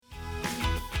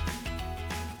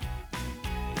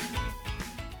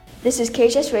This is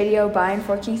KHS Radio by and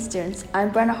for King students.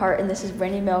 I'm Brenna Hart, and this is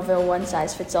Brandy Melville One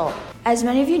Size Fits All. As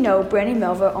many of you know, Brandy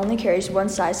Melville only carries one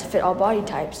size to fit all body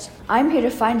types. I'm here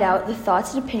to find out the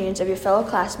thoughts and opinions of your fellow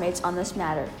classmates on this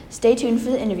matter. Stay tuned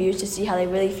for the interviews to see how they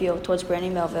really feel towards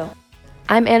Brandy Melville.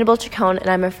 I'm Annabelle Chacon, and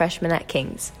I'm a freshman at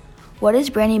King's. What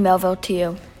is Brandy Melville to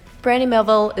you? Brandy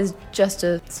Melville is just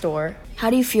a store.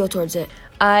 How do you feel towards it?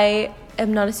 I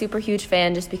am not a super huge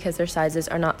fan just because their sizes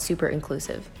are not super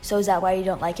inclusive. So is that why you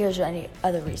don't like it, or is there any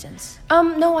other reasons?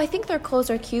 No, I think their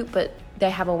clothes are cute, but they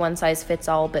have a one size fits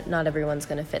all, but not everyone's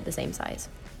going to fit the same size.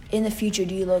 In the future,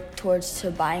 do you look towards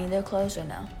to buying their clothes or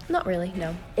no? Not really,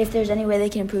 no. If there's any way they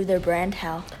can improve their brand,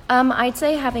 how? I'd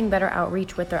say having better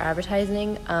outreach with their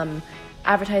advertising,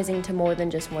 advertising to more than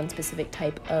just one specific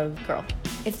type of girl.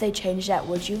 If they change that,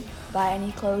 would you buy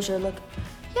any clothes or look?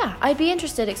 Yeah, I'd be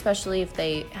interested, especially if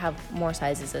they have more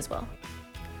sizes as well.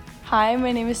 Hi,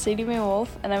 my name is Sadie Mae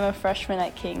Wolf, and I'm a freshman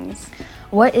at King's.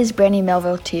 What is Brandy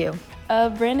Melville to you?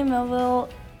 Brandy Melville,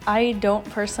 I don't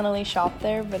personally shop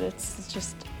there, but it's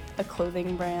just a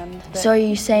clothing brand. So are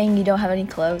you saying you don't have any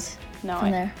clothes No,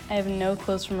 from there? I have no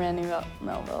clothes from Brandy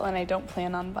Melville, and I don't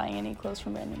plan on buying any clothes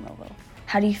from Brandy Melville.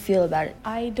 How do you feel about it?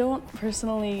 I don't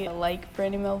personally like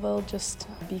Brandy Melville just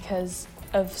because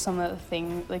of some of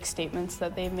the statements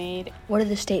that they made. What are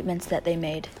the statements that they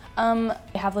made?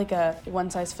 They have a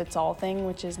one-size-fits-all thing,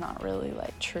 which is not really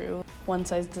true. One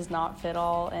size does not fit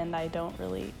all, and I don't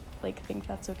really think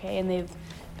that's okay. And they've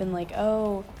been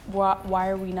oh, why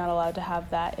are we not allowed to have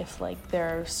that if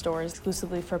there are stores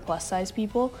exclusively for plus-size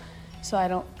people? So I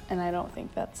don't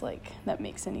think that's that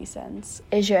makes any sense.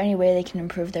 Is there any way they can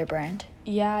improve their brand?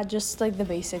 Yeah, just the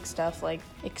basic stuff,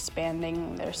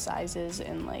 expanding their sizes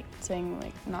and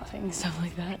saying not saying stuff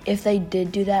like that. If they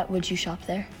did do that, would you shop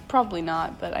there? Probably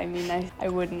not, but I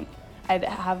wouldn't. I'd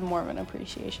have more of an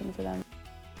appreciation for them.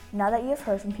 Now that you have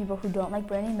heard from people who don't like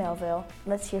Brandy Melville,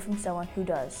 let's hear from someone who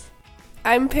does.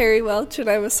 I'm Perry Welch, and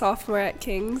I'm a sophomore at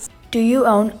King's. Do you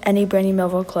own any Brandy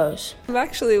Melville clothes? I'm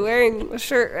actually wearing a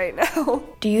shirt right now.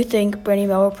 Do you think Brandy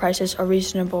Melville prices are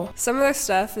reasonable? Some of their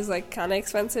stuff is kind of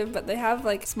expensive, but they have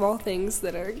small things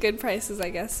that are good prices, I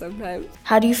guess, sometimes.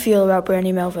 How do you feel about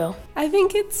Brandy Melville? I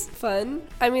think it's fun.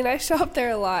 I shop there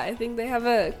a lot. I think they have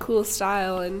a cool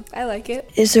style, and I like it.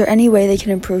 Is there any way they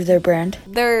can improve their brand?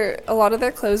 A lot of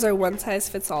their clothes are one size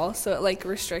fits all, so it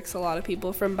restricts a lot of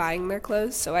people from buying their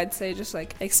clothes. So I'd say just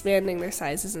expanding their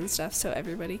sizes and stuff so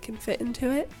everybody can fit into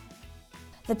it.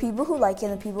 The people who like it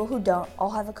and the people who don't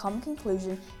all have a common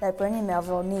conclusion that Brandy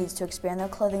Melville needs to expand their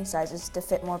clothing sizes to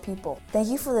fit more people. Thank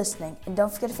you for listening, and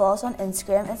don't forget to follow us on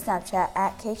Instagram and Snapchat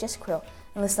at KHS Krill,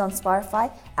 and listen on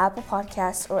Spotify, Apple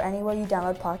Podcasts, or anywhere you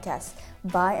download podcasts.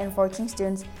 By and for King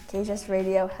students, KHS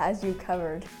Radio has you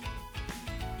covered.